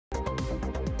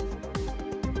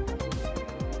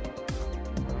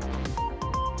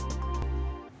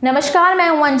नमस्कार, मैं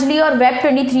हूं अंजलि और वेब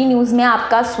 23 न्यूज़ में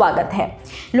आपका स्वागत है।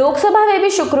 लोकसभा में भी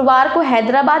शुक्रवार को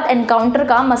हैदराबाद एनकाउंटर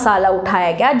का मसाला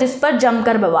उठाया गया, जिस पर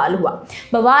जमकर बवाल हुआ।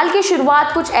 बवाल की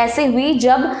शुरुआत कुछ ऐसे हुई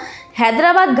जब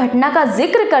हैदराबाद घटना का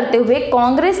जिक्र करते हुए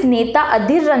कांग्रेस नेता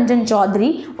अधीर रंजन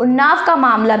चौधरी उन्नाव का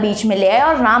मामला बीच में ले आए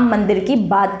और राम मंदिर की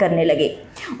बात करने लगे।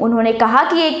 उन्होंने कहा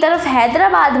कि एक तरफ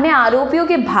हैदराबाद में आरोपियों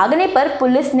के भागने पर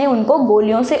पुलिस ने उनको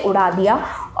गोलियों से उड़ा दिया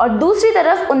और दूसरी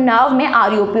तरफ उन्नाव में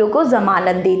आरोपियों को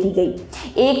जमानत दे दी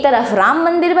गई। एक तरफ राम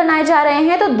मंदिर बनाए जा रहे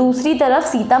हैं तो दूसरी तरफ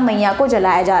सीता मैया को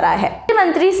जलाया जा रहा है।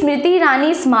 मंत्री स्मृति ईरानी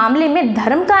इस मामले में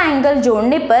धर्म का एंगल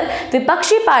जोड़ने पर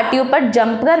विपक्षी पार्टियों पर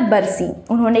जमकर बरसी।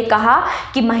 उन्होंने कहा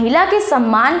कि महिला के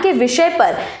सम्मान के विषय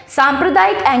पर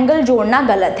सांप्रदायिक एंगल जोड़ना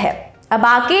गलत है। अब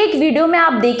आके एक वीडियो में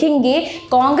आप देखेंगे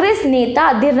कांग्रेस नेता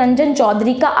अधीर रंजन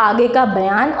चौधरी का आगे का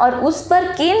बयान और उस पर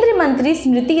केंद्रीय मंत्री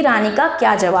स्मृति ईरानी का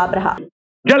क्या जवाब रहा।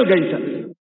 जल गई सर,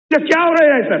 ये क्या हो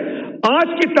रहा है सर?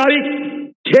 आज की तारीख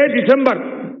 6 दिसंबर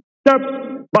तब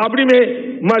बाबरी में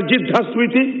मस्जिद ध्वस्त हुई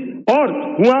थी और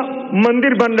वहां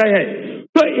मंदिर बन रहे हैं।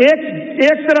 तो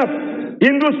एक तरफ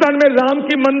हिंदुस्तान में राम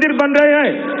की मंदिर बन रहे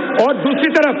हैं और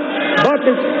दूसरी तरफ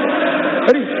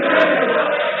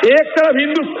एक तरफ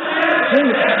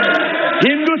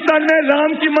हिंदुस्तान में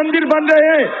राम की मंदिर बन रहे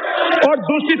हैं और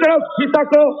दूसरी तरफ सीता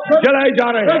को जलाए जा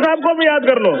रहे हैं। साहब को भी याद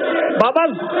कर लो,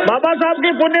 बाबा साहब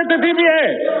की पुण्यतिथि भी है।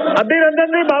 अधीर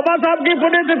रंजन जी बाबा साहब की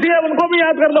पुण्यतिथि है, उनको भी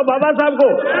याद कर लो। बाबा साहब को,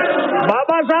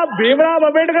 बाबा साहब भीमराव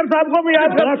अम्बेडकर साहब को भी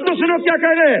याद कर लो। तो सुनो क्या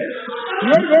कह रहे हैं।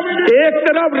 एक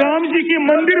तरफ राम जी की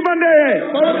मंदिर बन रहे हैं,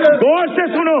 गौर से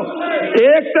सुनो।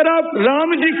 एक तरफ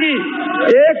राम जी की,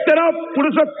 एक तरफ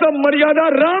पुरुषोत्तम मर्यादा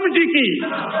राम जी की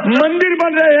मंदिर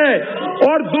बन रहे हैं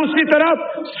और दूसरी तरफ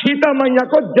सीता मैया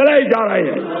को जलाए जा रहे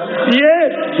हैं। ये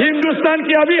हिंदुस्तान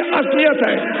की अभी असलियत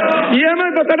है। ये मैं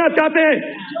बताना चाहते हैं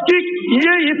कि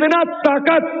ये इतना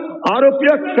ताकत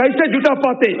आरोपियों कैसे जुटा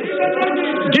पाते,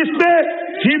 जिससे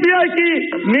सीबीआई की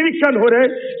निरीक्षण हो रहे,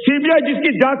 सीबीआई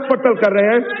जिसकी जांच पड़ताल कर रहे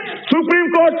हैं, सुप्रीम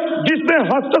कोर्ट जिसने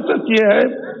हस्तक्षेप किए हैं।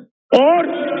 और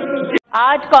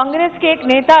आज कांग्रेस के एक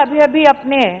नेता अभी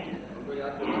अपने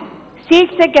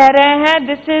सीट से कह रहे हैं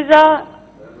this is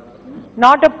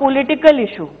not a political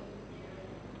issue.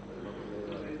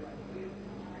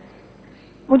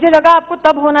 मुझे लगा आपको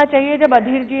तब होना चाहिए जब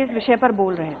अधीर जी इस विषय पर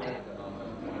बोल रहे थे।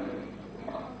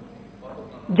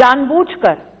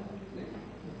 जानबूझकर,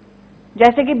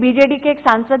 जैसे कि बीजेडी के एक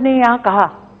सांसद ने यहां कहा,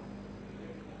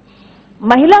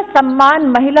 महिला सम्मान,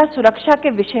 महिला सुरक्षा के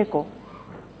विषय को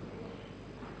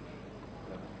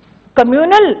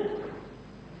कम्युनल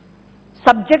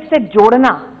सब्जेक्ट से जोड़ना,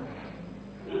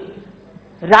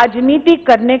 राजनीति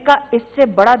करने का इससे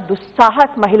बड़ा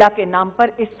दुस्साहस महिला के नाम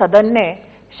पर इस सदन ने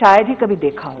शायद ही कभी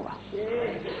देखा होगा।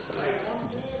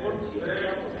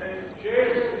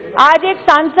 आज एक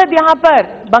सांसद यहां पर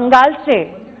बंगाल से,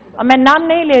 और मैं नाम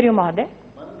नहीं ले रही हूं महोदय,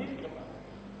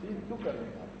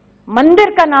 मंदिर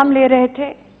का नाम ले रहे थे।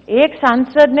 एक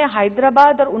सांसद ने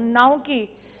हैदराबाद और उन्नाव की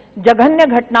जघन्य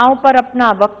घटनाओं पर अपना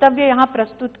वक्तव्य यहां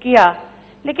प्रस्तुत किया,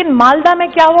 लेकिन मालदा में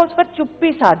क्या हुआ उस पर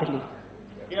चुप्पी साध ली।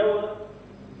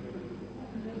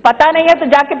 पता नहीं है तो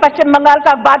जाके पश्चिम बंगाल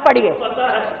का अखबार पढ़िए।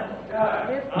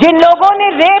 जिन लोगों ने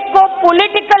रेप को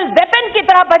पॉलिटिकल वेपन की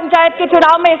तरह पंचायत के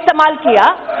चुनाव में इस्तेमाल किया,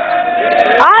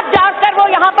 आज जाकर वो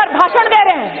यहां पर भाषण दे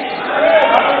रहे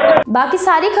हैं। बाकी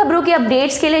सारी खबरों की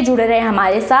अपडेट्स के लिए जुड़े रहे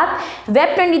हमारे साथ।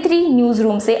 वेब 23 न्यूज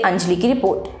रूम से अंजलि की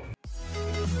रिपोर्ट।